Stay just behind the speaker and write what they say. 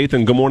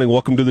Nathan, good morning.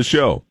 Welcome to the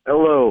show.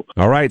 Hello.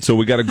 All right, so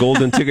we got a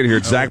golden ticket here.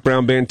 It's Zach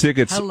Brown Band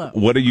tickets. Hello.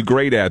 What are you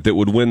great at that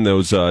would win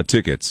those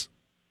tickets?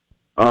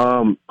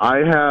 I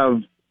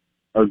have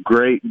a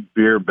great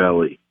beer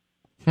belly.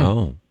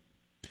 Oh.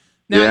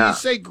 Now, Yeah. you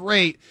say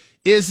great.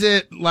 Is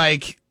it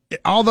like,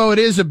 although it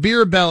is a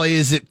beer belly,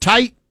 is it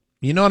tight?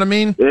 You know what I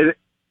mean?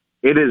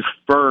 It is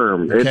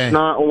firm. Okay. It's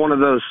not one of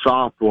those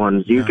soft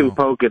ones. You can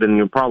poke it and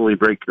you'll probably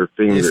break your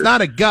finger. It's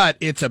not a gut,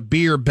 it's a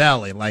beer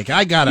belly. Like,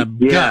 I got a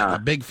gut,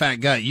 a big fat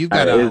gut. You've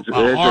got it's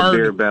hard... a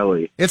beer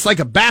belly. It's like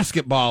a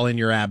basketball in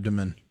your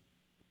abdomen.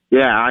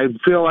 Yeah, I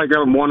feel like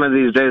one of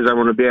these days I'm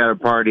going to be at a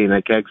party and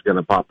a keg's going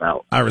to pop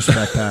out. I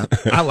respect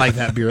that. I like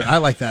that beer. I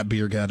like that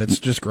beer gut. It's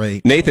just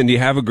great. Nathan, do you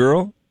have a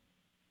girl?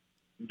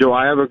 Do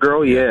I have a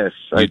girl? Yes,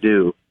 I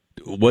do.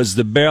 Was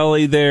the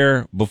belly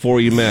there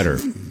before you met her?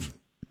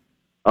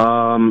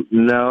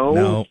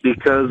 No,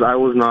 because I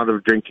was not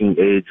of drinking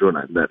age when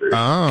I met her.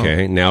 Oh.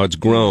 Okay, now it's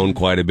grown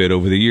quite a bit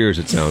over the years,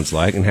 it sounds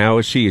like. And how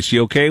is she? Is she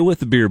okay with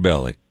the beer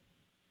belly?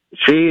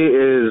 She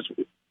is,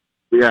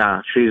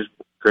 yeah, she's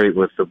great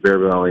with the beer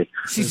belly.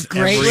 She's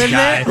great with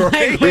guy. it?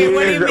 Like, wait,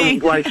 what do you mean?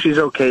 Like, she's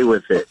okay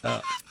with it.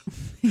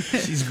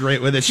 She's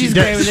great with it. She's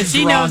great with it.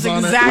 She knows draws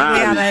on exactly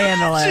how to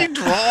handle it. She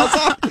draws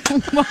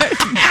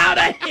on how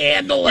to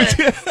handle it.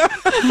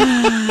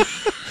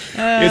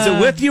 Is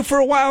it with you for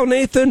a while,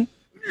 Nathan?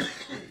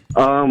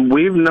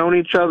 We've known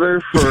each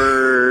other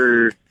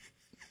for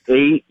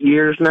 8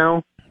 years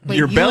now. Wait,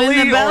 Your you belly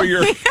in the or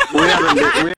your... We haven't